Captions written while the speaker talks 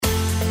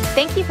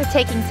Thank you for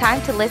taking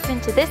time to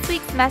listen to this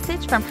week's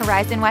message from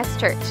Horizon West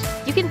Church.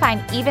 You can find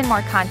even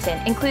more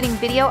content, including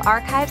video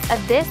archives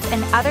of this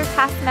and other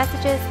past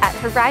messages at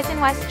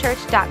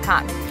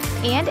horizonwestchurch.com.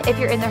 And if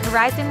you're in the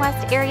Horizon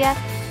West area,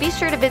 be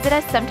sure to visit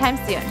us sometime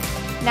soon.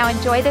 Now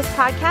enjoy this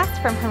podcast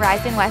from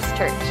Horizon West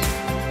Church.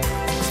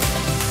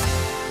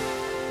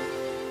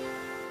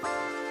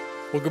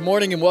 Well, good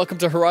morning and welcome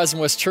to Horizon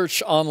West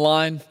Church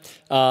Online.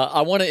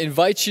 I want to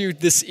invite you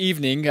this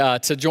evening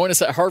to join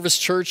us at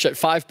Harvest Church at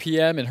 5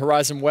 p.m. in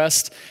Horizon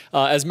West.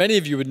 As many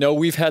of you would know,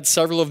 we've had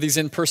several of these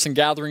in-person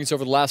gatherings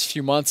over the last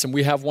few months, and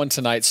we have one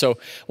tonight. So I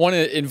want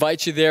to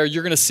invite you there.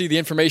 You're going to see the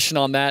information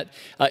on that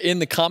in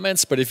the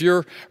comments, but if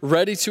you're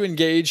ready to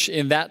engage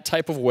in that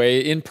type of way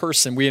in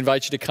person, we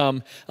invite you to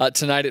come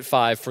tonight at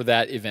 5 for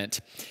that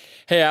event.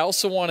 Hey, I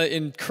also want to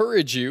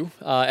encourage you,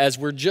 as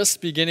we're just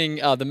beginning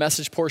the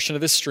message portion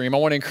of this stream, I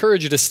want to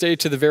encourage you to stay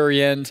to the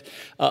very end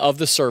of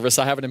the service.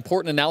 I have an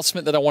important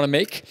announcement that I want to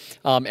make,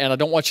 and I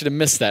don't want you to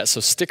miss that. So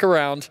stick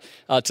around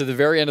to the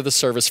very end of the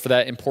service for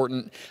that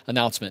important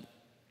announcement.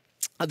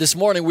 This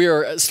morning, we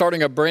are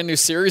starting a brand new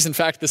series. In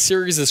fact, the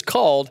series is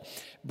called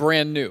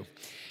Brand New.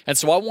 And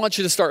so I want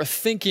you to start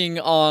thinking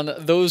on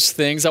those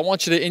things. I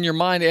want you to, in your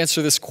mind,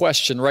 answer this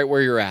question right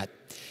where you're at.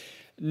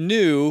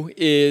 New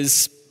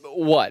is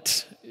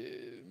what?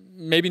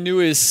 Maybe new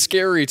is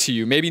scary to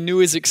you. Maybe new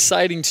is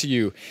exciting to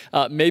you.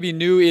 Maybe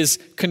new is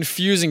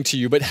confusing to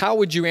you. But how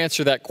would you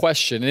answer that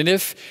question? And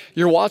if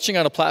you're watching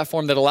on a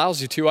platform that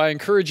allows you to, I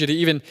encourage you to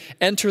even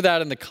enter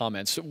that in the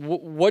comments.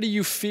 What do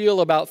you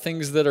feel about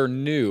things that are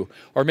new?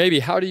 Or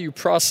maybe how do you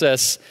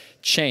process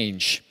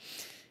change?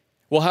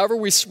 Well, however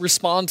we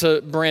respond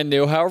to brand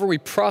new, however we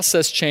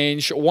process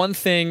change, one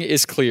thing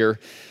is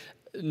clear.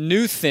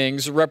 New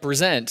things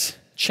represent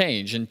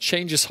change, and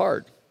change is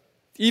hard.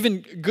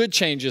 Even good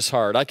change is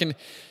hard. I can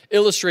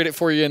illustrate it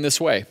for you in this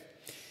way.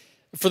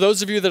 For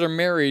those of you that are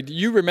married,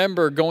 you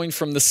remember going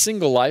from the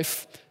single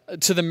life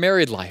to the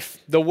married life,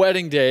 the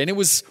wedding day, and it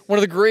was one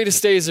of the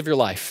greatest days of your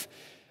life.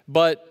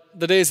 But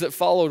the days that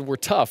followed were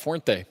tough,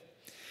 weren't they?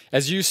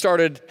 As you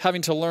started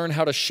having to learn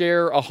how to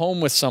share a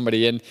home with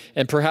somebody and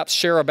perhaps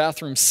share a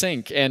bathroom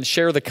sink and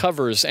share the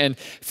covers and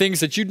things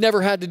that you'd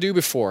never had to do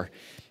before.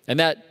 And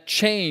that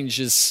change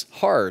is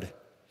hard.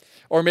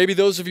 Or maybe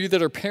those of you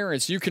that are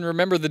parents, you can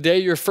remember the day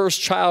your first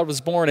child was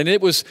born, and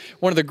it was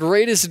one of the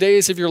greatest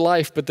days of your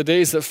life, but the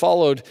days that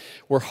followed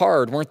were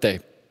hard, weren't they?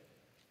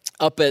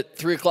 Up at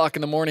 3 o'clock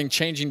in the morning,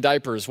 changing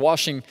diapers,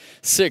 washing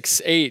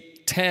 6,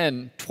 8,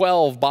 10,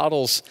 12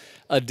 bottles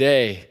a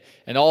day,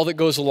 and all that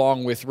goes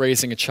along with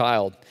raising a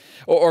child.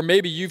 Or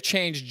maybe you've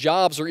changed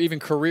jobs or even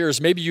careers.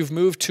 Maybe you've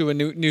moved to a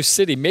new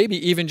city, maybe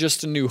even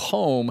just a new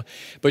home,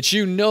 but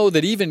you know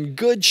that even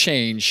good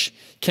change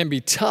can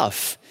be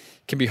tough,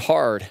 can be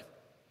hard.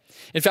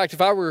 In fact,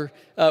 if I were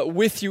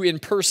with you in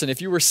person,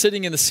 if you were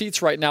sitting in the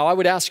seats right now, I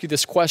would ask you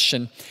this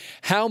question.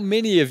 How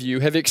many of you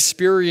have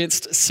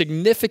experienced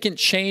significant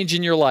change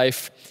in your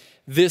life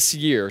this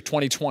year,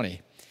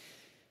 2020?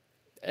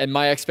 And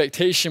my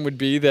expectation would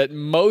be that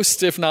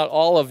most, if not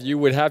all of you,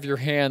 would have your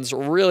hands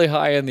really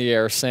high in the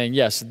air saying,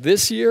 yes,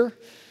 this year,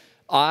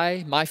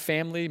 my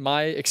family,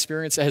 my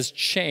experience has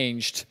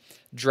changed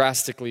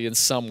drastically in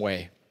some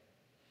way.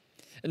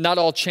 Not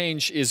all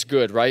change is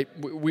good, right?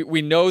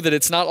 We know that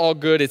it's not all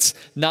good, it's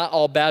not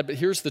all bad, but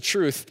here's the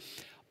truth.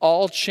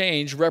 All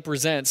change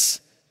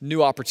represents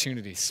new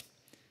opportunities.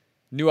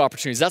 New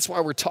opportunities. That's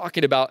why we're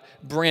talking about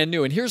brand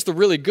new. And here's the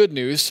really good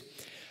news.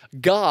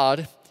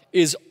 God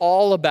is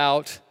all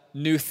about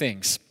new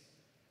things.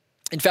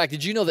 In fact,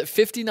 did you know that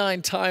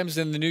 59 times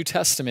in the New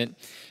Testament,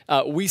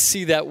 we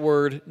see that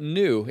word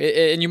new?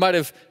 And you might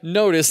have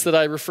noticed that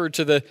I referred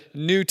to the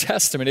New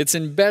Testament. It's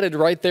embedded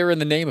right there in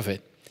the name of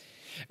it.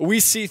 We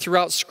see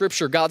throughout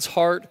Scripture God's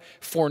heart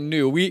for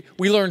new. We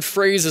learn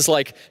phrases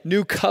like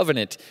new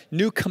covenant,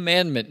 new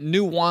commandment,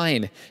 new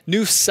wine,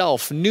 new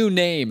self, new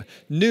name,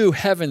 new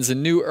heavens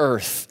and new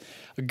earth.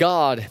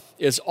 God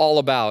is all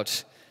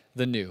about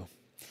the new.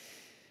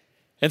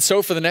 And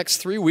so for the next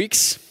 3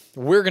 weeks,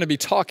 we're going to be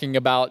talking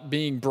about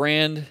being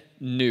brand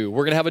new.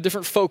 We're going to have a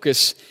different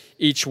focus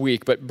each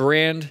week, but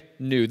brand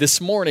new. This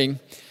morning,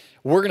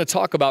 we're going to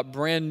talk about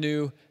brand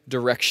new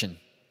direction.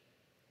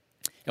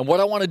 And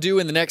what I want to do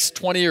in the next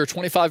 20 or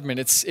 25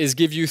 minutes is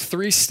give you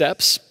 3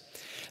 steps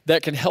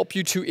that can help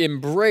you to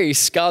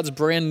embrace God's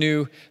brand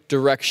new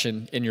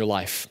direction in your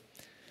life.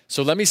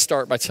 So let me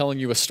start by telling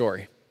you a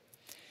story.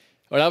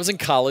 When I was in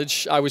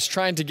college, I was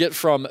trying to get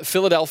from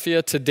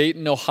Philadelphia to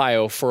Dayton,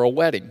 Ohio for a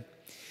wedding.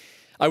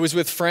 I was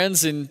with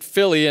friends in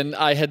Philly, and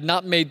I had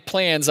not made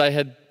plans. I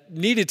had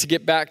needed to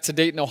get back to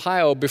Dayton,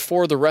 Ohio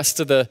before the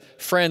rest of the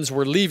friends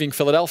were leaving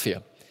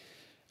Philadelphia.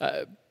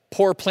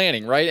 Poor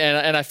planning, right?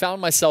 And I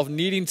found myself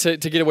needing to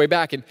get away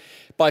back. And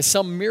by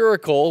some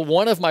miracle,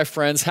 one of my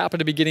friends happened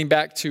to be getting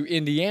back to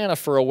Indiana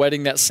for a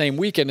wedding that same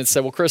weekend and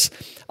said, well, Chris,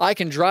 I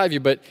can drive you,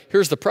 but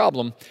here's the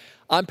problem.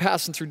 I'm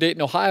passing through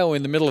Dayton, Ohio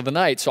in the middle of the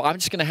night, so I'm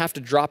just going to have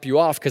to drop you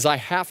off because I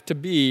have to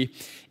be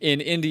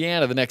in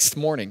Indiana the next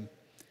morning.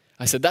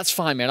 I said, that's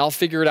fine, man. I'll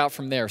figure it out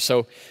from there.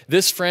 So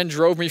this friend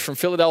drove me from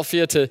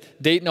Philadelphia to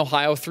Dayton,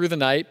 Ohio through the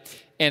night.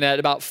 And at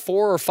about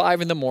 4 or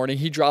 5 in the morning,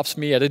 he drops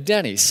me at a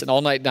Denny's, an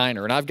all-night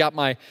diner. And I've got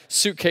my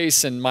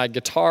suitcase and my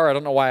guitar. I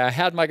don't know why I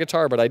had my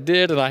guitar, but I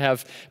did. And I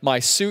have my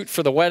suit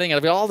for the wedding. And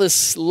I've got all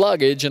this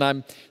luggage, and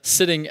I'm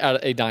sitting at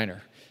a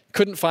diner.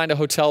 Couldn't find a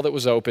hotel that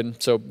was open,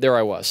 so there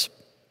I was.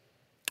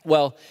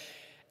 Well,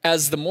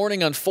 as the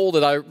morning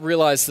unfolded, I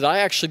realized that I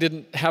actually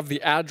didn't have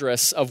the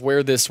address of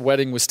where this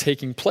wedding was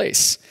taking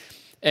place.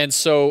 And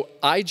so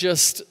I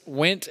just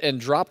went and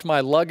dropped my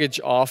luggage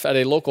off at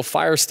a local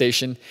fire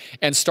station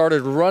and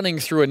started running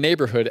through a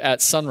neighborhood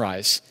at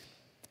sunrise.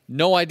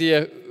 No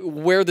idea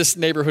where this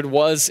neighborhood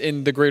was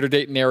in the greater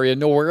Dayton area,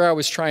 nor where I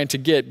was trying to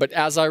get. But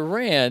as I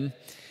ran,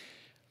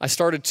 I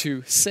started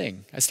to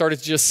sing. I started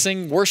to just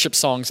sing worship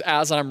songs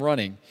as I'm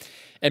running.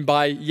 And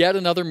by yet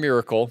another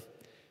miracle,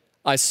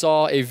 I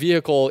saw a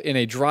vehicle in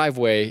a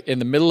driveway in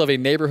the middle of a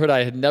neighborhood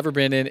I had never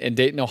been in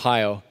Dayton,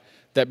 Ohio,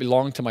 that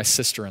belonged to my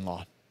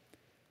sister-in-law.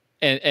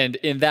 And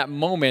in that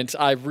moment,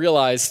 I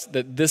realized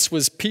that this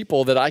was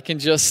people that I can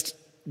just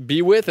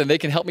be with, and they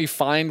can help me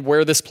find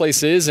where this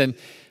place is, and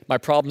my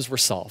problems were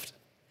solved.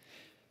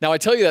 Now, I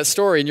tell you that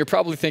story, and you're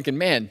probably thinking,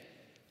 man,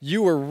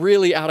 you were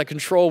really out of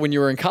control when you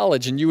were in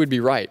college, and you would be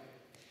right.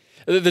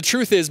 The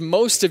truth is,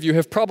 most of you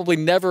have probably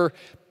never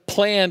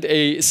planned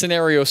a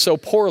scenario so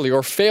poorly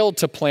or failed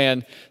to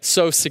plan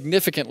so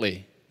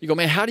significantly. You go,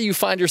 man, how do you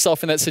find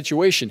yourself in that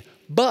situation?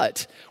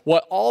 But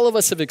what all of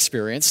us have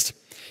experienced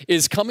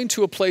is coming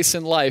to a place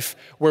in life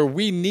where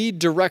we need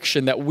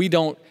direction that we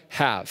don't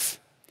have.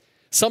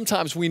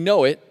 Sometimes we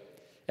know it,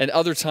 and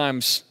other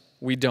times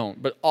we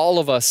don't. But all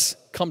of us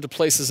come to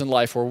places in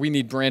life where we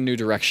need brand new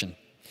direction.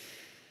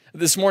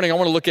 This morning, I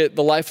want to look at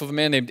the life of a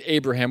man named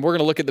Abraham. We're going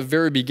to look at the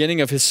very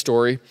beginning of his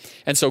story.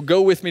 And so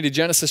go with me to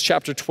Genesis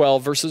chapter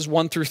 12, verses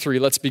 1 through 3.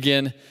 Let's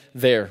begin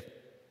there.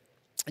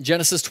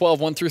 Genesis 12,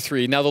 1 through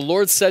 3. Now the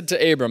Lord said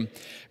to Abram,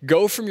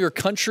 go from your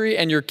country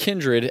and your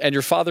kindred and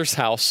your father's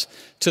house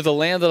to the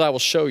land that I will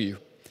show you.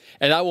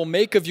 And I will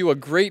make of you a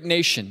great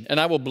nation, and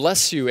I will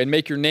bless you and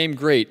make your name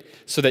great,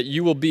 so that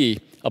you will be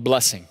a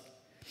blessing.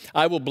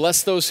 I will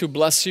bless those who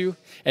bless you,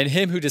 and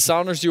him who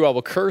dishonors you I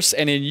will curse,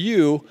 and in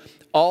you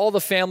all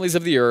the families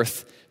of the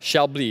earth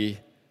shall be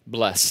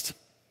blessed.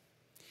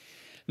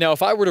 Now,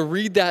 if I were to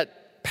read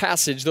that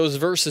passage, those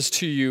verses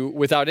to you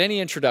without any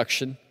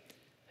introduction,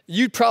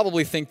 you'd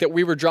probably think that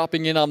we were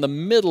dropping in on the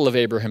middle of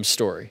Abraham's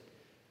story,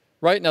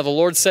 right? Now, the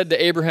Lord said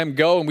to Abraham,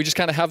 go, and we just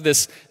kind of have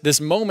this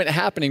moment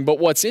happening. But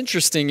what's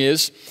interesting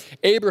is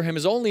Abraham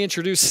is only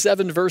introduced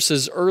 7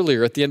 verses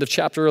earlier at the end of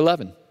chapter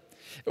 11.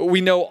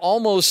 We know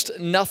almost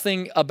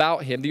nothing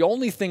about him. The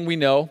only thing we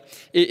know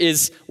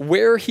is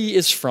where he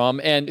is from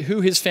and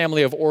who his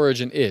family of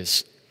origin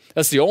is.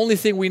 That's the only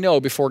thing we know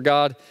before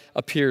God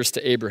appears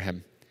to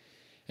Abraham.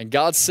 And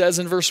God says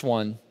in verse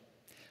 1,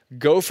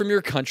 go from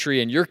your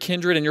country and your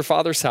kindred and your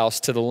father's house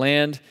to the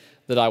land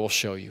that I will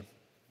show you.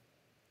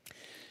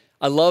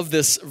 I love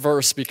this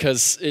verse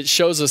because it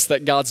shows us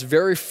that God's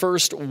very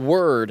first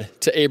word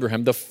to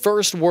Abraham, the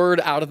first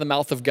word out of the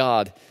mouth of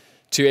God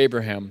to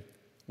Abraham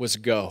was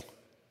go.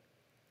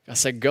 God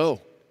said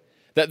go.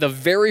 That the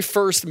very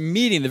first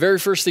meeting, the very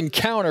first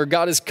encounter,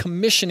 God is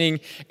commissioning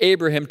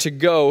Abraham to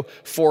go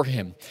for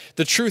him.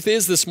 The truth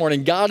is this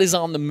morning, God is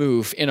on the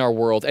move in our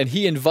world, and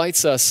he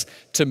invites us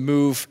to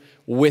move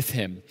with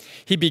him.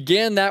 He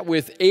began that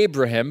with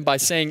Abraham by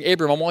saying,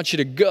 Abram, I want you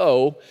to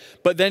go.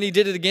 But then he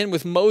did it again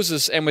with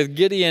Moses and with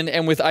Gideon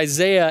and with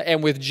Isaiah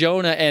and with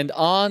Jonah and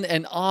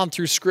on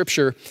through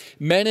Scripture,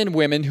 men and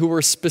women who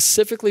were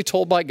specifically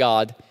told by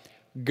God,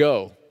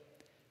 go.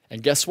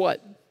 And guess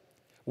what?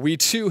 We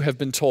too have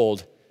been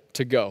told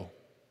to go.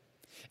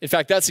 In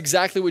fact, that's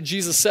exactly what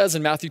Jesus says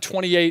in Matthew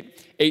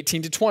 28,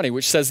 18 to 20,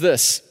 which says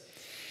this,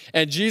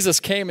 and Jesus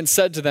came and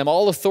said to them,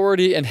 all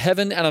authority in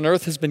heaven and on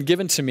earth has been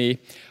given to me.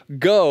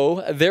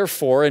 Go,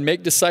 therefore, and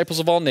make disciples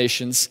of all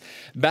nations,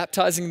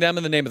 baptizing them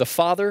in the name of the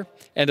Father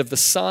and of the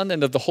Son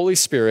and of the Holy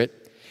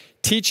Spirit,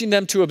 teaching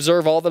them to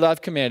observe all that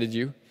I've commanded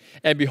you.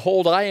 And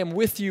behold, I am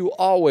with you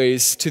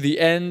always to the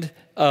end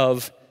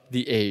of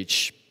the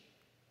age.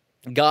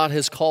 God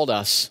has called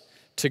us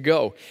to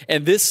go.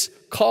 And this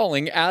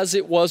calling, as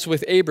it was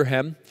with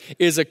Abraham,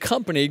 is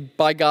accompanied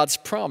by God's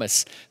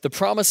promise. The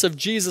promise of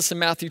Jesus in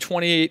Matthew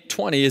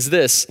 28:20 is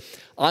this,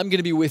 I'm going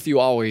to be with you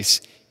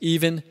always,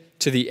 even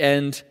to the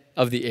end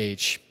of the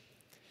age.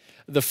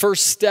 The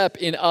first step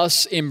in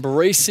us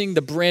embracing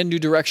the brand new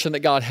direction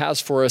that God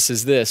has for us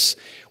is this,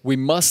 we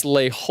must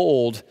lay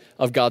hold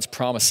of God's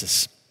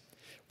promises.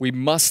 We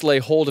must lay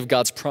hold of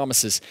God's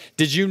promises.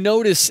 Did you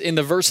notice in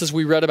the verses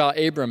we read about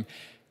Abram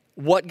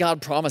what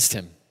God promised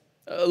him?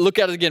 Look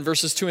at it again,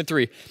 verses 2 and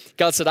 3.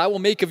 God said, I will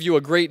make of you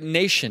a great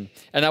nation,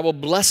 and I will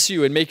bless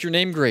you and make your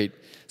name great,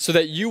 so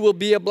that you will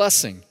be a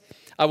blessing.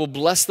 I will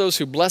bless those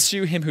who bless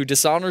you, him who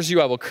dishonors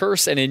you I will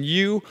curse, and in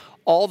you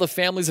all the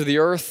families of the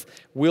earth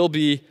will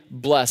be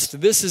blessed.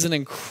 This is an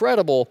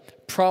incredible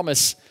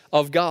promise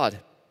of God,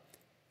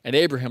 and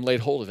Abraham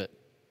laid hold of it.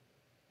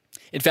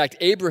 In fact,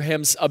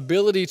 Abraham's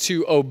ability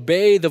to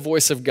obey the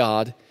voice of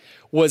God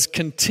was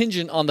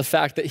contingent on the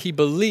fact that he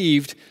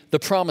believed the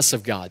promise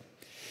of God.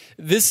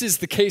 This is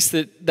the case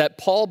that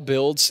Paul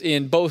builds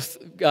in both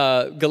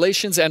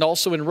Galatians and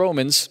also in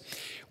Romans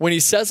when he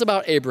says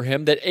about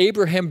Abraham that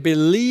Abraham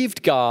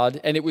believed God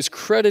and it was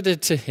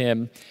credited to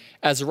him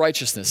as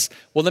righteousness.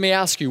 Well, let me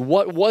ask you,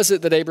 what was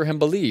it that Abraham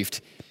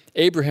believed?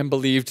 Abraham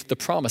believed the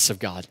promise of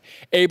God.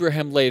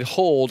 Abraham laid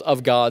hold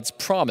of God's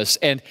promise,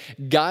 and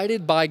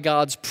guided by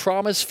God's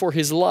promise for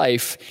his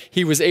life,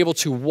 he was able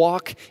to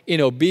walk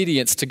in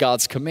obedience to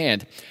God's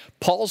command.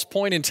 Paul's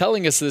point in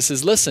telling us this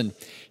is, listen,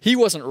 he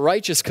wasn't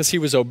righteous because he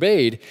was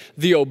obeyed.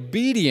 The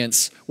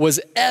obedience was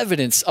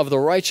evidence of the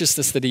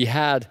righteousness that he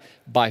had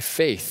by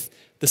faith.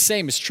 The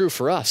same is true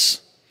for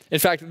us. In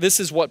fact, this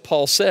is what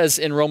Paul says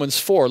in Romans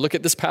 4. Look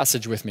at this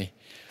passage with me.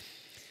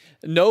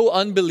 No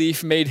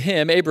unbelief made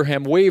him,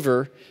 Abraham,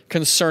 waver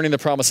concerning the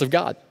promise of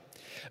God.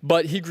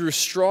 But he grew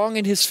strong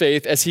in his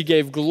faith as he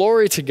gave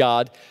glory to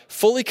God,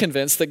 fully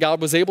convinced that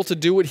God was able to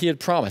do what he had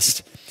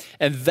promised.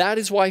 And that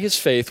is why his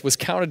faith was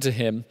counted to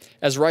him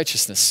as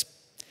righteousness.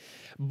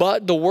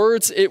 But the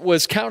words it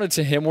was counted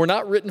to him were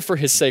not written for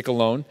his sake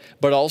alone,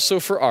 but also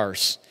for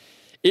ours.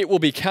 It will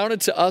be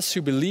counted to us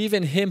who believe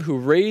in him who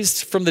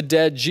raised from the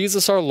dead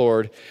Jesus our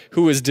Lord,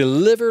 who was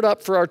delivered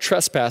up for our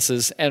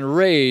trespasses and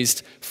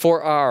raised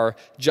for our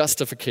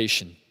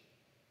justification.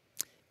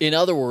 In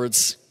other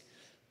words,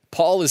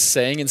 Paul is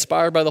saying,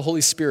 inspired by the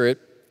Holy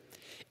Spirit,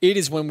 it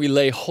is when we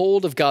lay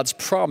hold of God's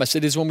promise,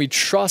 it is when we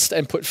trust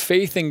and put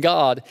faith in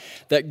God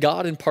that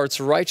God imparts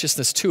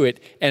righteousness to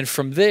it, and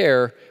from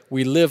there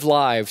we live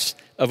lives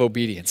of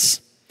obedience.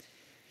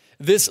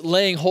 This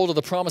laying hold of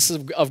the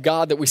promises of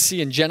God that we see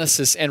in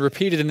Genesis and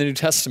repeated in the New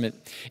Testament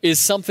is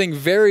something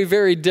very,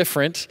 very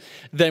different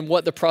than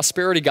what the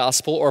prosperity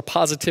gospel or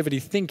positivity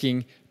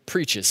thinking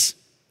preaches.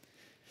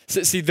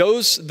 See,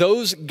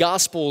 those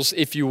gospels,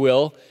 if you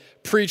will,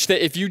 preach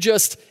that if you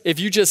just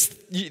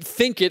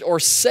think it or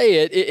say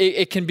it,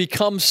 it can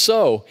become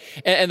so.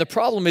 And the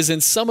problem is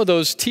in some of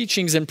those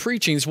teachings and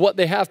preachings, what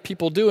they have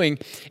people doing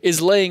is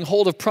laying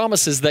hold of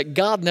promises that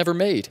God never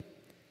made.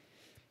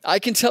 I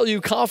can tell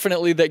you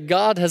confidently that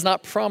God has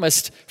not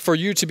promised for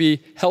you to be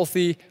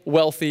healthy,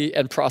 wealthy,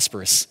 and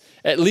prosperous,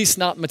 at least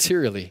not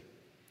materially.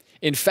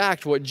 In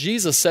fact, what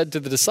Jesus said to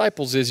the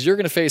disciples is, you're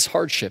going to face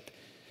hardship.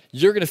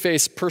 You're going to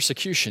face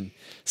persecution.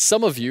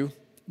 Some of you,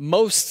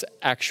 most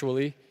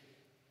actually,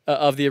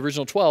 of the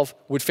original 12,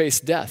 would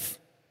face death.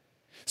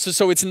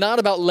 So it's not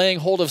about laying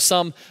hold of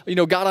some,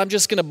 God, I'm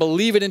just going to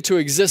believe it into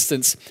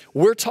existence.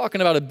 We're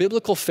talking about a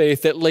biblical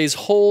faith that lays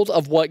hold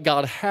of what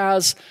God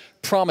has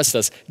promised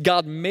us.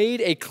 God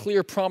made a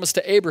clear promise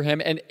to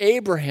Abraham, and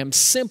Abraham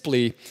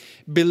simply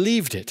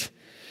believed it.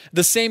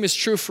 The same is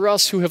true for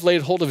us who have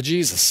laid hold of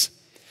Jesus.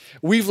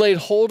 We've laid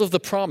hold of the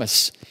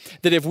promise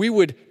that if we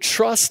would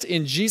trust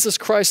in Jesus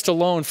Christ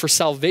alone for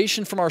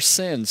salvation from our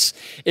sins,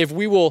 if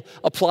we will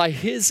apply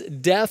his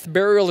death,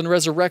 burial, and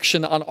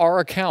resurrection on our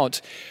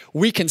account,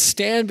 we can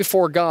stand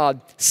before God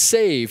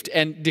saved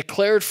and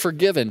declared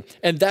forgiven.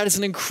 And that is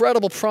an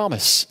incredible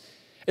promise.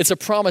 It's a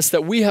promise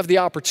that we have the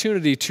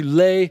opportunity to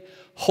lay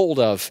hold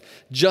of,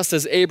 just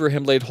as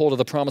Abraham laid hold of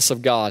the promise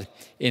of God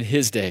in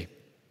his day.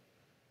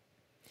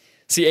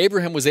 See,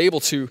 Abraham was able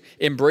to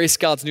embrace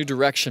God's new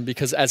direction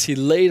because as he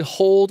laid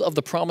hold of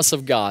the promise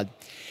of God,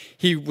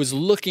 he was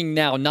looking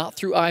now not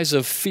through eyes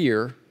of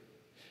fear,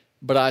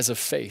 but eyes of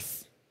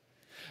faith.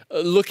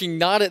 Looking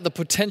not at the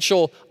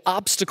potential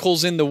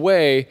obstacles in the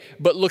way,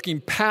 but looking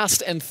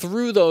past and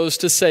through those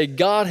to say,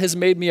 God has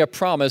made me a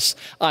promise,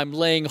 I'm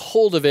laying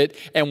hold of it,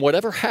 and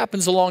whatever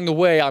happens along the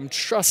way, I'm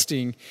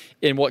trusting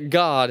in what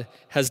God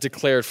has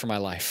declared for my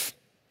life.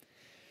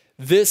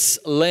 This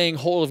laying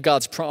hold of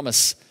God's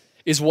promise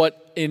is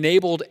what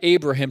enabled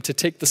Abraham to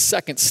take the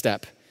second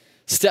step.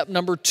 Step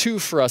number 2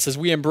 for us as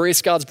we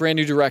embrace God's brand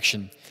new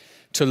direction,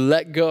 to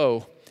let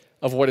go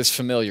of what is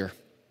familiar.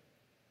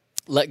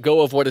 Let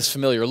go of what is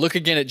familiar. Look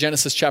again at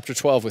Genesis chapter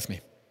 12 with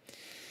me.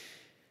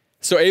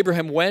 So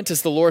Abraham went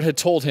as the Lord had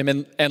told him,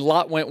 and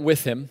Lot went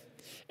with him.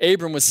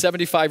 Abram was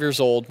 75 years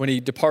old when he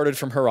departed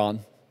from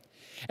Haran.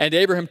 And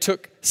Abraham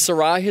took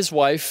Sarai his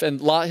wife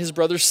and Lot his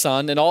brother's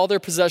son and all their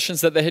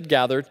possessions that they had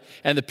gathered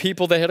and the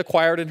people they had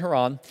acquired in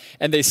Haran,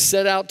 and they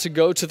set out to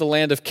go to the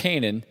land of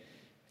Canaan.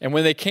 And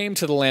when they came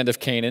to the land of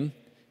Canaan,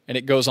 and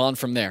it goes on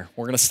from there.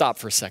 We're going to stop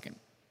for a second.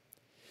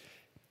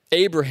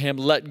 Abraham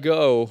let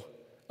go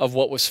of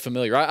what was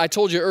familiar. I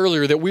told you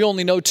earlier that we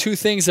only know 2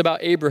 things about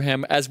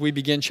Abraham as we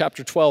begin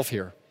chapter 12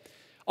 here.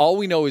 All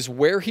we know is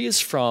where he is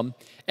from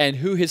and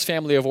who his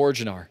family of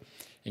origin are.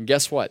 And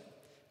guess what?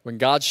 When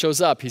God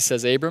shows up, he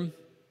says, Abram,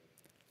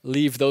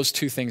 leave those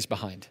 2 things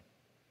behind.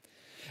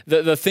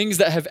 The things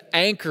that have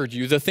anchored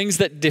you, the things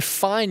that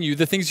define you,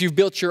 the things you've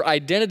built your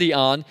identity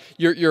on,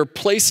 your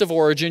place of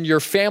origin,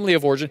 your family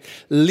of origin,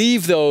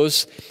 leave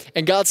those.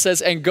 And God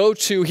says, and go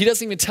to, he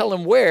doesn't even tell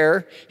him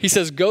where, he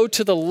says, go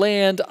to the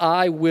land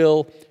I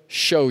will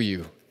show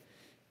you.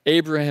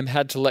 Abraham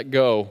had to let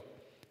go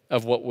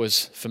of what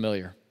was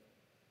familiar.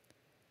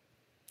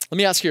 Let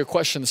me ask you a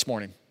question this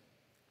morning.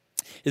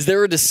 Is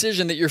there a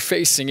decision that you're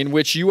facing in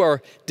which you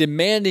are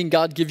demanding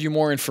God give you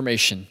more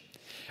information,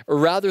 or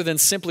rather than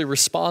simply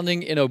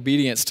responding in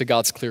obedience to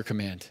God's clear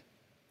command?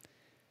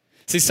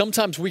 See,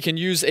 sometimes we can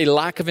use a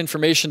lack of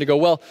information to go,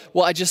 well,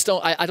 I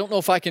don't know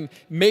if I can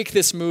make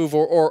this move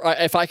or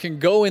if I can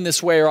go in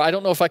this way, or I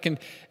don't know if I can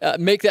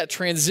make that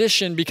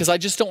transition because I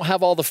just don't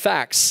have all the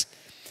facts.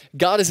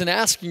 God isn't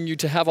asking you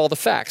to have all the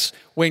facts.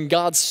 When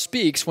God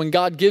speaks, when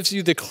God gives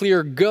you the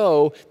clear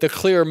go, the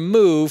clear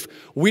move,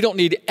 we don't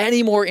need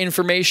any more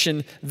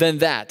information than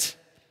that.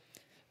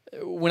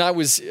 When I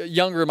was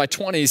younger, in my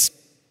 20s,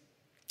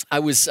 I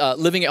was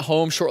living at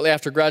home shortly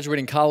after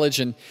graduating college,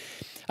 and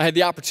I had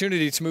the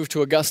opportunity to move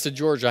to Augusta,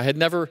 Georgia. I had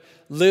never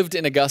lived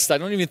in Augusta. I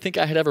don't even think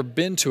I had ever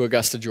been to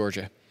Augusta,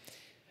 Georgia.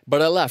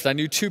 But I left. I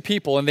knew two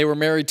people, and they were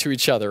married to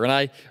each other. And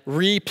I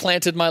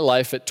replanted my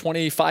life at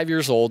 25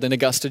 years old in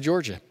Augusta,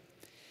 Georgia.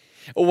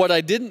 What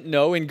I didn't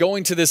know in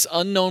going to this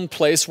unknown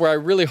place where I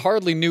really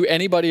hardly knew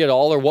anybody at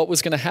all or what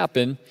was going to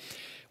happen,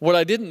 what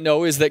I didn't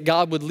know is that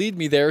God would lead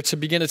me there to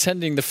begin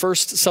attending the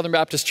first Southern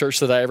Baptist church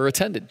that I ever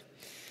attended.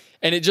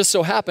 And it just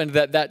so happened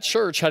that that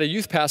church had a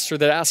youth pastor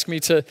that asked me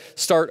to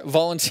start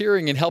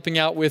volunteering and helping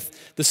out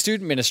with the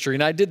student ministry,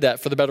 and I did that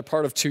for the better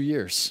part of 2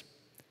 years.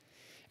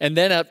 And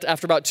then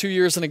after about 2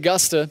 years in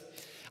Augusta,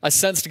 I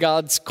sensed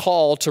God's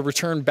call to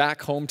return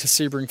back home to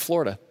Sebring,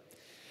 Florida.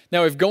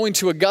 Now, if going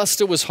to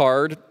Augusta was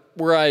hard,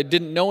 where I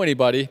didn't know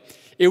anybody,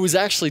 it was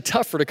actually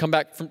tougher to come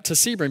back to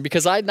Sebring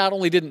because I not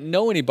only didn't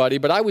know anybody,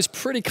 but I was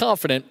pretty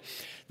confident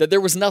that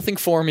there was nothing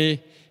for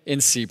me in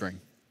Sebring.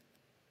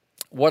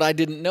 What I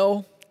didn't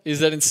know is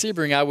that in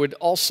Sebring, I would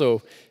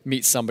also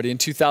meet somebody. In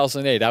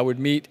 2008, I would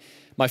meet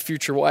my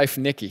future wife,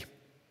 Nikki.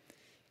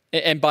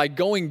 And by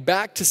going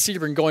back to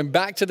Sebring, going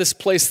back to this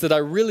place that I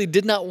really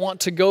did not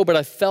want to go, but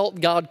I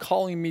felt God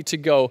calling me to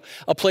go,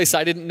 a place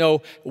I didn't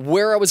know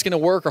where I was going to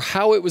work or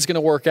how it was going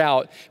to work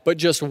out, but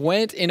just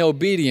went in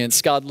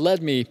obedience, God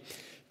led me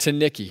to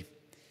Nikki.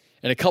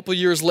 And a couple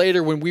years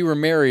later, when we were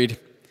married,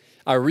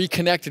 I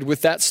reconnected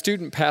with that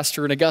student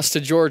pastor in Augusta,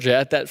 Georgia,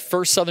 at that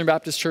first Southern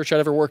Baptist church I'd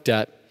ever worked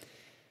at.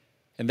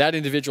 And that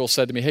individual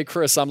said to me, "Hey,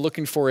 Chris, I'm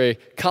looking for a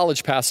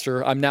college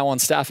pastor. I'm now on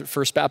staff at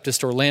First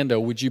Baptist Orlando.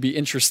 Would you be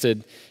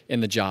interested in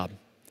the job?"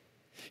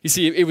 You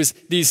see, it was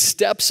these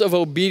steps of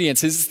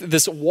obedience,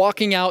 this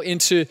walking out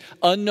into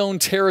unknown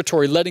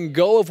territory, letting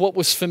go of what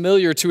was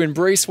familiar to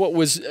embrace what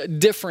was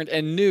different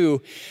and new.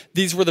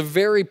 These were the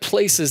very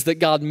places that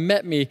God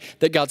met me,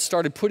 that God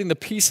started putting the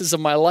pieces of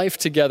my life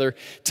together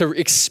to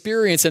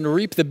experience and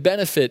reap the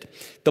benefit,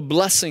 the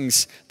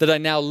blessings that I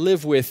now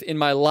live with in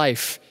my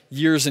life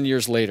years and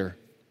years later.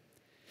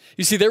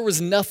 You see, there was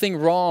nothing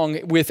wrong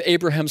with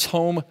Abraham's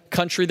home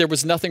country. There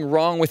was nothing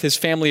wrong with his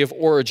family of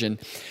origin.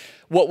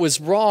 What was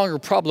wrong or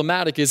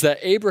problematic is that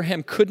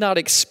Abraham could not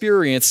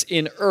experience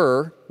in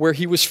Ur, where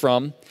he was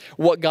from,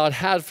 what God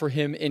had for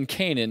him in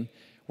Canaan,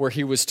 where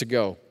he was to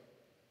go.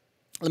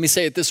 Let me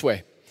say it this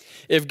way.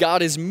 If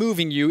God is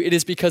moving you, it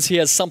is because he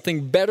has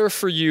something better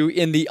for you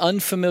in the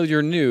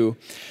unfamiliar new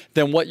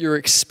than what you're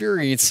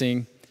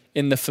experiencing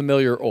in the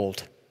familiar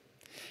old.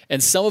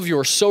 And some of you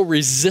are so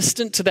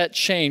resistant to that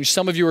change.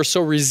 Some of you are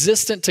so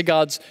resistant to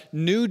God's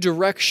new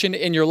direction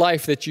in your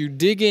life that you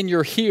dig in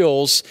your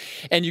heels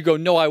and you go,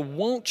 "No, I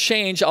won't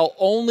change. I'll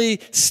only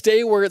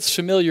stay where it's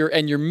familiar."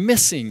 And you're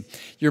missing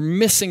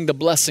the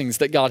blessings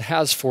that God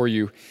has for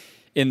you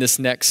in this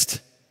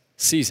next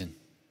season.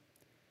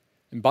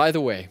 And by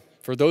the way,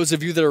 for those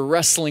of you that are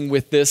wrestling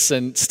with this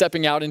and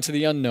stepping out into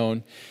the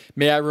unknown,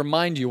 may I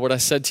remind you what I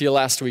said to you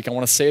last week. I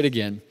want to say it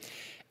again.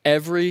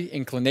 Every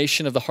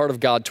inclination of the heart of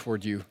God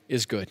toward you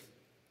is good.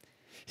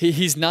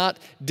 He's not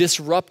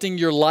disrupting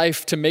your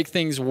life to make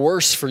things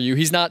worse for you.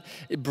 He's not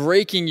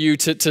breaking you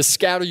to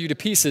scatter you to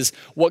pieces.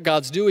 What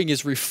God's doing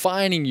is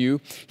refining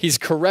you. He's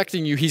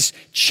correcting you. He's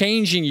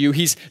changing you.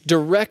 He's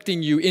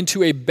directing you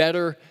into a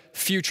better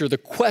future. The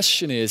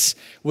question is,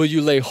 will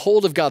you lay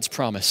hold of God's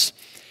promise?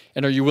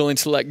 And are you willing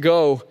to let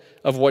go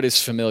of what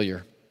is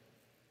familiar?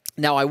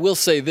 Now, I will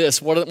say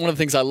this. One of the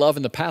things I love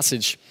in the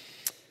passage,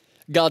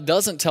 God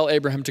doesn't tell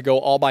Abraham to go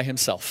all by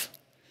himself.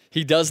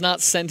 He does not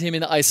send him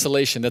in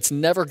isolation. That's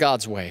never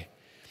God's way.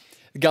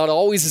 God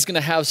always is going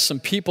to have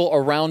some people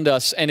around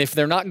us, and if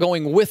they're not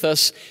going with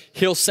us,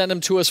 he'll send them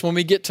to us when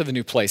we get to the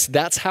new place.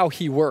 That's how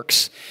he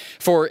works.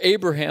 For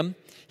Abraham,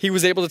 he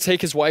was able to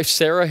take his wife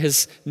Sarah,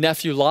 his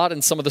nephew Lot,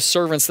 and some of the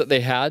servants that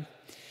they had.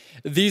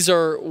 These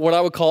are what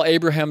I would call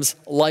Abraham's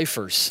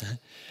lifers.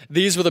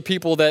 These were the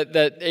people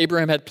that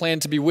Abraham had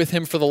planned to be with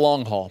him for the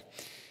long haul.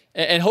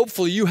 And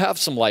hopefully you have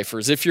some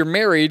lifers. If you're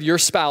married, your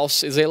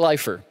spouse is a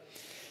lifer.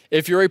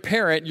 If you're a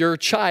parent, your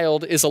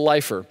child is a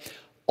lifer.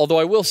 Although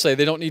I will say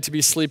they don't need to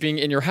be sleeping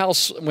in your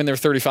house when they're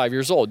 35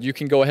 years old. You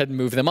can go ahead and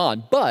move them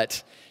on.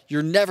 But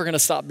you're never going to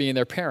stop being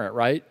their parent,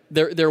 right?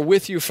 They're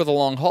with you for the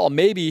long haul.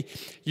 Maybe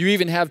you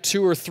even have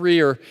 2 or 3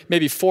 or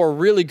maybe 4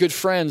 really good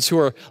friends who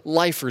are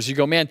lifers. You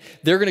go, "Man,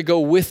 they're going to go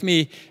with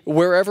me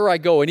wherever I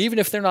go." And even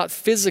if they're not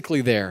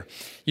physically there,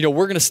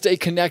 we're going to stay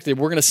connected.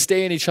 We're going to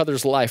stay in each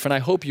other's life. And I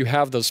hope you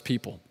have those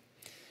people.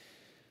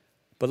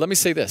 But let me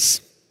say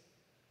this.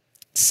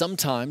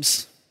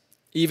 sometimes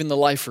even the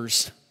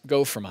lifers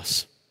go from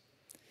us.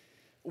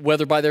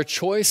 Whether by their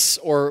choice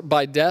or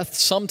by death,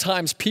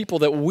 sometimes people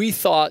that we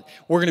thought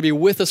were going to be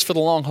with us for the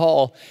long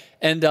haul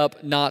end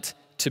up not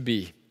to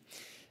be.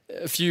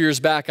 A few years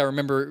back, I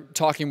remember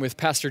talking with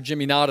Pastor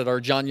Jimmy Knott at our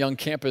John Young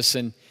campus,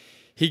 and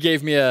he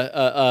gave me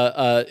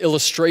a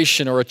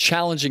illustration or a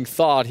challenging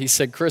thought. He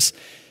said, Chris,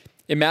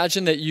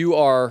 imagine that you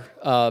are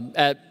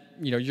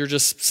you're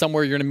just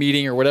somewhere, you're in a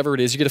meeting or whatever it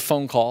is, you get a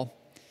phone call.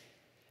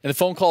 And the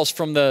phone call is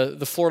from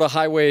the Florida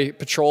Highway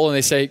Patrol, and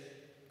they say,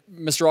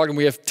 Mr. Ogden,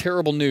 we have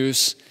terrible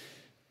news,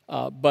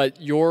 but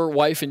your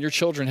wife and your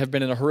children have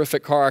been in a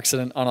horrific car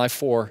accident on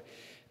I-4,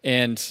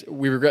 and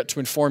we regret to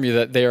inform you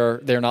that they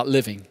are not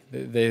living.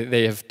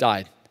 They have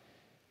died.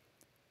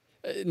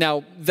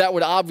 Now, that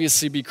would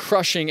obviously be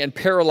crushing and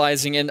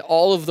paralyzing and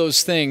all of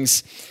those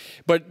things,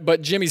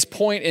 but Jimmy's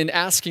point in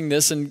asking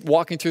this and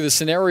walking through the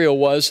scenario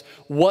was,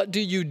 what do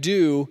you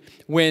do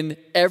when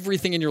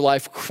everything in your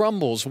life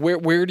crumbles?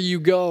 Where do you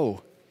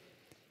go?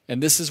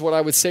 And this is what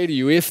I would say to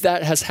you. If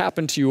that has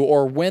happened to you,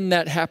 or when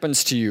that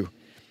happens to you,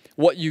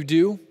 what you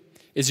do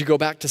is you go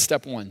back to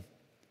step one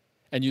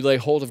and you lay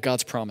hold of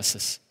God's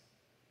promises.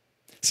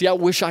 See, I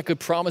wish I could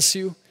promise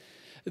you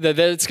that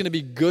it's going to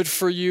be good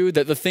for you,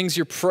 that the things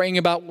you're praying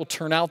about will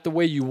turn out the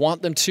way you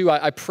want them to.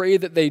 I pray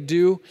that they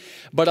do,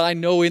 but I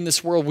know in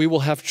this world we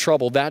will have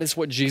trouble. That is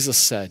what Jesus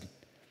said.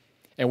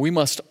 And we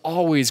must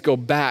always go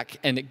back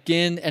and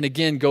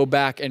again go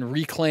back and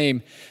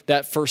reclaim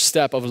that first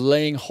step of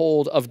laying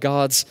hold of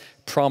God's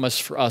promise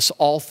for us.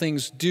 All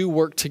things do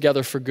work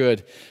together for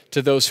good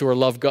to those who are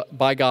loved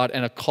by God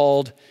and are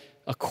called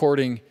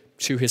according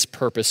to his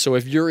purpose. So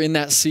if you're in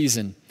that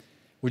season,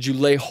 would you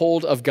lay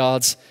hold of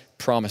God's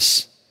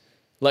promise?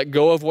 Let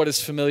go of what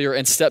is familiar.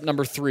 And step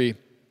number 3,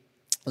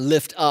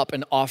 lift up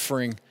an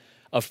offering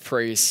of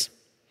praise.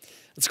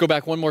 Let's go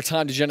back one more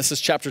time to Genesis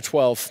chapter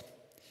 12.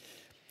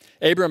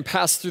 Abram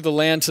passed through the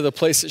land to the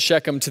place at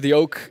Shechem, to the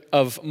oak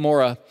of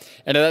Moreh.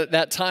 And at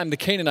that time, the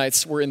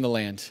Canaanites were in the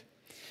land.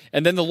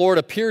 And then the Lord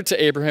appeared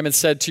to Abraham and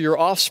said, to your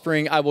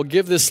offspring I will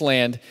give this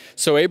land.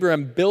 So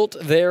Abraham built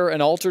there an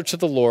altar to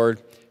the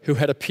Lord who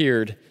had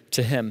appeared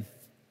to him.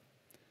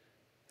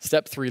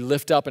 Step 3,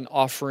 lift up an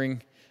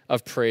offering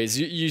of praise.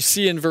 You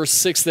see in verse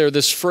 6 there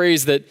this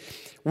phrase that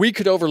we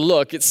could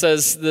overlook. It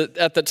says that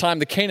at the time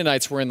the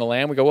Canaanites were in the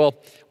land. We go, well,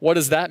 what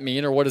does that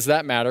mean, or what does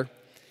that matter?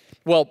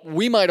 Well,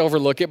 we might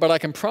overlook it, but I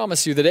can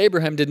promise you that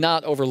Abraham did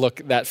not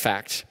overlook that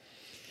fact.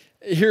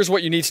 Here's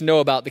what you need to know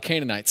about the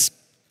Canaanites.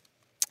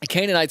 The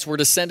Canaanites were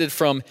descended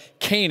from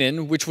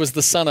Canaan, which was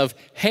the son of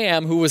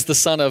Ham, who was the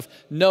son of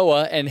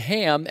Noah, and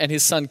Ham and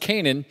his son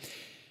Canaan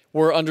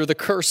were under the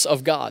curse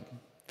of God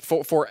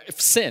for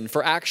sin,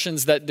 for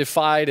actions that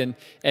defied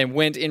and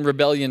went in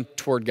rebellion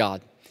toward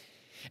God.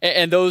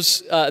 And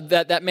those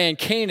that man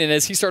Canaan,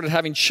 as he started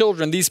having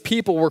children, these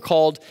people were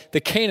called the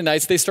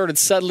Canaanites. They started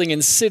settling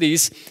in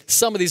cities.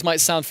 Some of these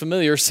might sound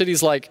familiar,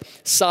 cities like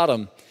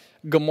Sodom,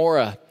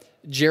 Gomorrah,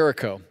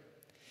 Jericho.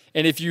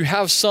 And if you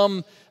have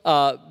some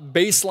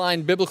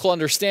baseline biblical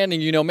understanding,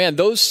 you know, man,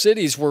 those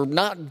cities were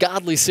not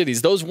godly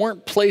cities. Those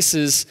weren't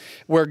places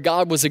where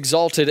God was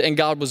exalted and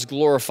God was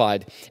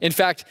glorified. In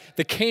fact,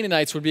 the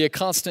Canaanites would be a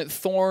constant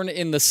thorn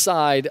in the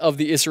side of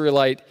the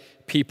Israelite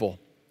people.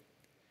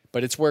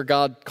 But it's where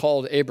God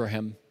called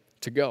Abraham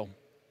to go.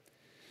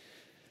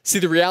 See,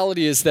 the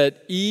reality is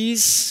that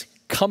ease,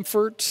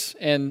 comfort,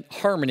 and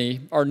harmony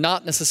are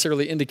not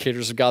necessarily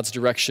indicators of God's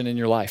direction in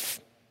your life.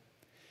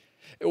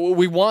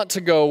 We want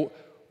to go,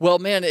 well,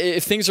 man,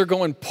 if things are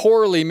going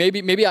poorly,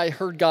 maybe I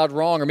heard God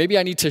wrong, or maybe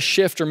I need to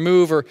shift or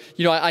move, or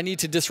I need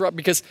to disrupt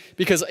because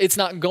it's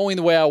not going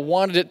the way I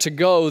wanted it to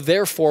go.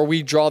 Therefore,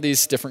 we draw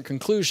these different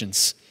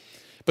conclusions.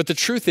 But the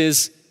truth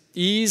is,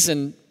 ease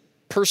and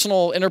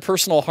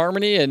interpersonal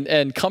harmony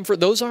and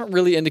comfort, those aren't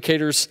really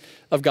indicators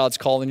of God's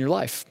call in your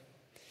life.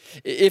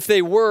 If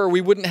they were,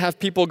 we wouldn't have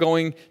people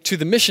going to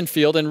the mission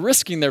field and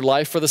risking their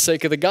life for the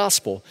sake of the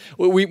gospel.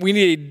 We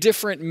need a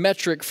different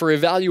metric for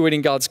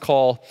evaluating God's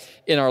call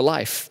in our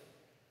life.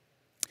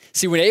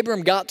 See, when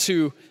Abram got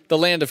to the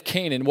land of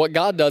Canaan, what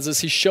God does is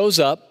he shows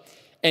up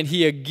and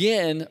he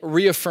again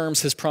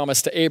reaffirms his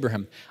promise to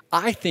Abraham.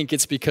 I think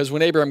it's because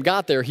when Abraham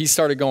got there, he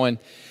started going,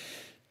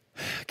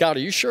 God, are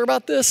you sure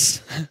about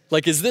this?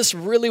 Like, is this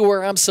really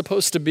where I'm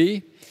supposed to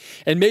be?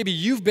 And maybe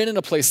you've been in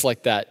a place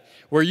like that,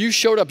 where you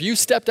showed up, you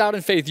stepped out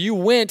in faith, you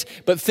went,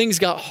 but things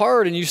got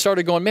hard and you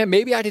started going, man,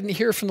 maybe I didn't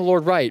hear from the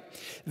Lord right.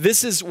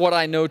 This is what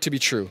I know to be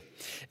true.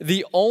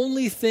 The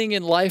only thing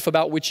in life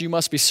about which you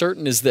must be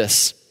certain is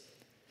this: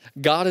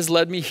 God has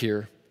led me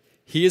here,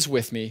 he is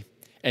with me,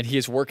 and he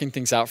is working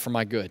things out for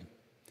my good.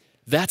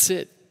 That's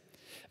it.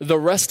 The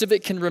rest of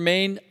it can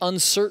remain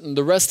uncertain.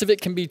 The rest of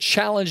it can be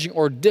challenging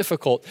or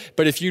difficult.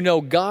 But if you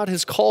know God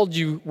has called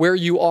you where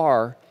you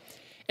are,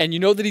 and you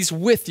know that he's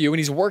with you and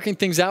he's working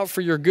things out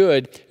for your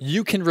good,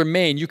 you can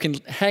remain, you can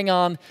hang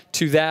on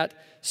to that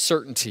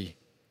certainty.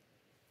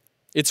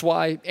 It's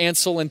why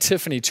Ansel and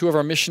Tiffany, 2 of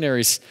our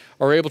missionaries,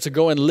 are able to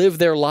go and live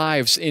their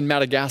lives in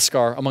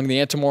Madagascar among the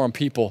Antamoram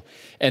people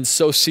and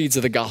sow seeds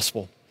of the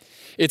gospel.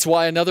 It's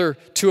why another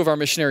two of our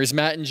missionaries,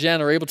 Matt and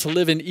Jen, are able to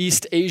live in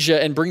East Asia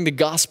and bring the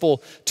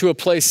gospel to a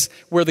place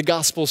where the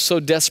gospel is so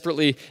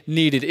desperately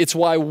needed. It's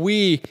why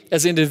we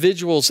as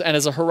individuals and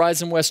as a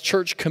Horizon West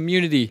church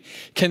community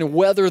can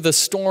weather the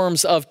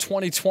storms of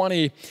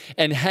 2020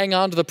 and hang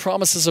on to the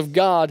promises of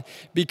God,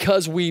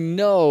 because we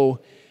know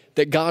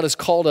that God has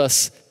called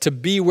us to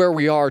be where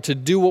we are, to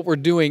do what we're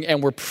doing,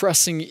 and we're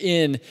pressing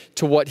in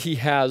to what he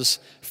has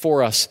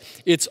for us.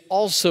 It's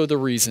also the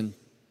reason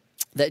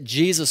that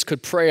Jesus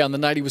could pray on the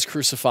night he was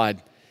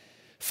crucified.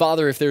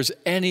 Father, if there's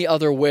any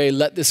other way,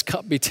 let this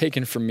cup be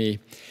taken from me.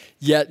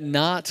 Yet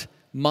not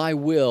my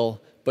will,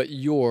 but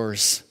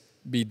yours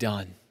be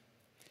done.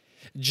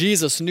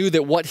 Jesus knew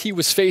that what he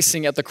was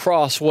facing at the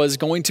cross was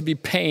going to be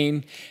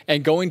pain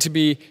and going to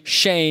be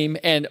shame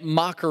and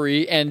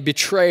mockery and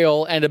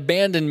betrayal and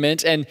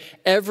abandonment, and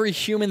every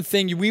human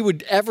thing we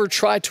would ever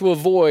try to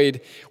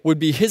avoid would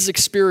be his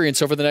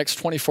experience over the next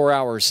 24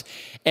 hours.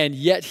 And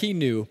yet he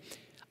knew,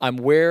 I'm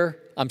where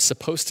I'm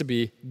supposed to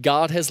be.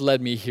 God has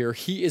led me here.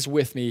 He is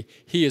with me.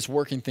 He is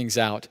working things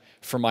out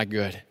for my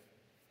good.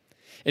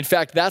 In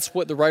fact, that's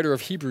what the writer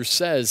of Hebrews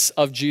says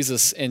of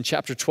Jesus in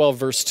chapter 12,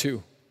 verse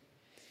 2.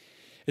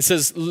 It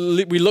says,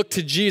 we look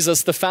to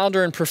Jesus, the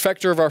founder and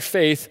perfecter of our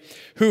faith,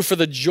 who for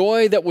the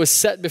joy that was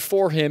set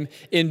before him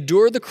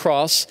endured the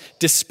cross,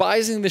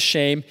 despising the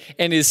shame,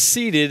 and is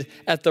seated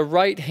at the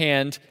right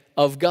hand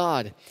of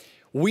God.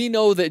 We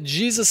know that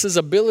Jesus'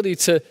 ability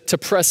to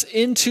press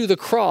into the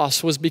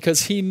cross was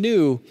because he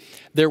knew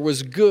there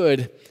was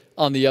good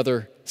on the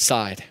other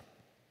side.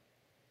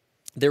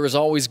 There is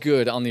always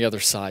good on the other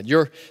side.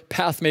 Your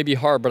path may be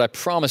hard, but I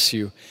promise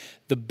you,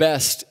 the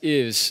best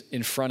is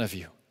in front of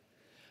you.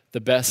 The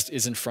best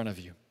is in front of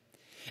you.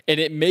 And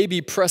it may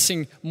be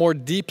pressing more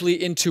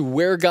deeply into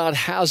where God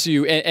has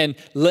you and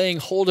laying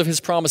hold of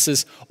his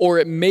promises, or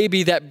it may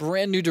be that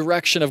brand new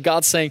direction of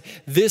God saying,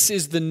 this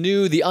is the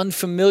new, the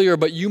unfamiliar,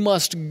 but you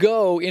must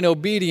go in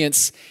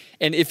obedience.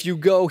 And if you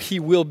go, he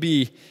will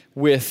be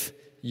with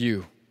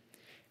you.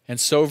 And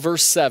so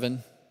verse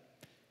 7,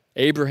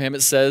 Abraham,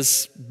 it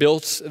says,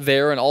 built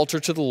there an altar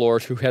to the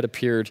Lord who had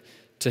appeared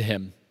to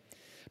him.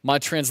 My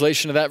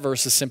translation of that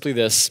verse is simply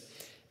this: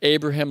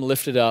 Abraham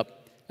lifted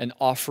up an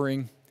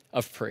offering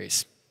of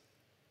praise.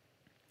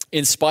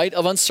 In spite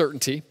of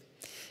uncertainty,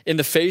 in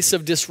the face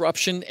of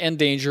disruption and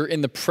danger, in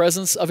the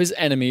presence of his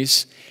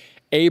enemies,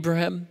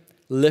 Abraham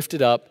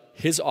lifted up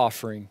his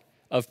offering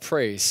of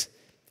praise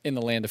in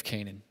the land of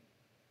Canaan.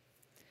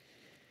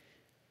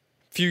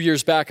 A few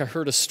years back, I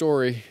heard a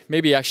story,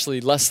 maybe actually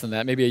less than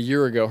that, maybe a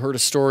year ago, heard a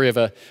story of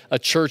a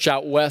church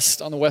out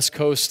west on the West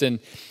Coast, and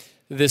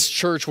this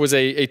church was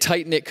a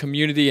tight-knit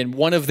community, and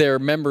one of their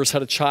members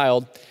had a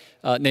child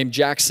named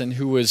Jackson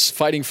who was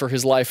fighting for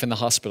his life in the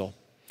hospital.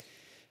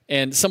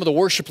 And some of the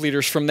worship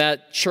leaders from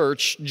that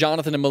church,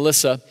 Jonathan and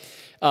Melissa,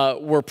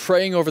 were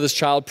praying over this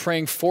child,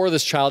 praying for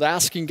this child,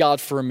 asking God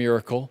for a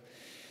miracle.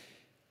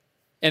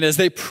 And as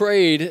they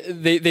prayed,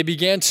 they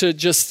began to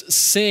just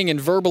sing and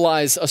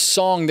verbalize a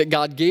song that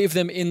God gave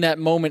them in that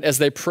moment as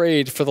they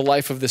prayed for the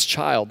life of this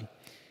child.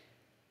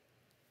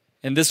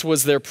 And this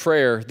was their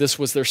prayer, this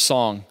was their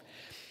song.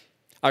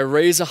 I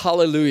raise a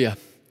hallelujah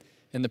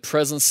in the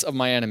presence of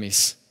my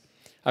enemies.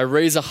 I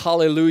raise a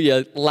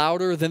hallelujah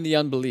louder than the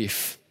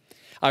unbelief.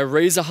 I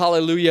raise a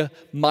hallelujah,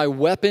 my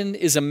weapon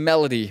is a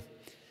melody.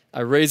 I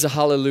raise a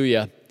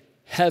hallelujah,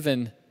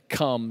 heaven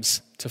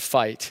comes to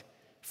fight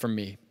for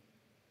me.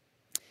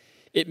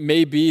 It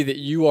may be that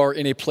you are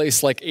in a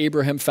place like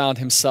Abraham found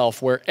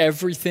himself, where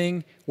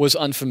everything was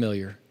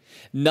unfamiliar.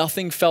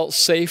 Nothing felt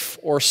safe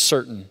or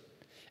certain,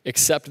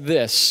 except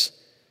this: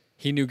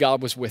 he knew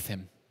God was with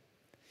him.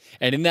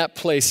 And in that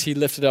place, he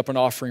lifted up an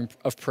offering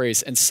of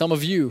praise. And some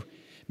of you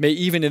may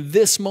even in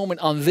this moment,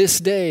 on this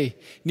day,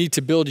 need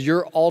to build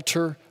your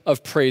altar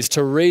of praise,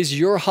 to raise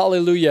your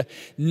hallelujah,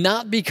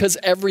 not because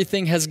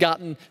everything has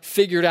gotten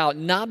figured out,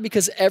 not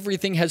because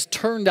everything has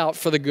turned out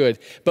for the good,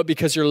 but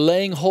because you're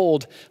laying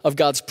hold of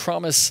God's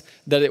promise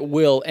that it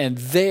will. And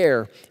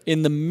there,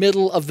 in the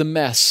middle of the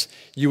mess,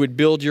 you would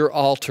build your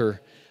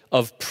altar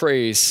of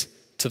praise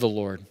to the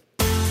Lord.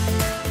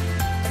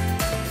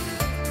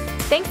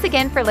 Thanks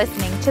again for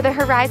listening to the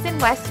Horizon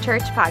West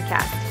Church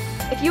podcast.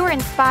 If you were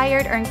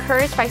inspired or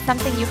encouraged by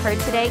something you heard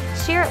today,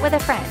 share it with a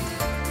friend.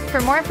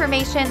 For more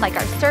information like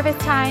our service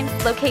times,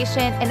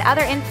 location, and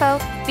other info,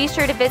 be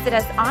sure to visit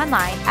us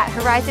online at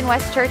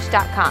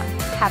horizonwestchurch.com.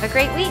 Have a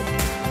great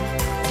week.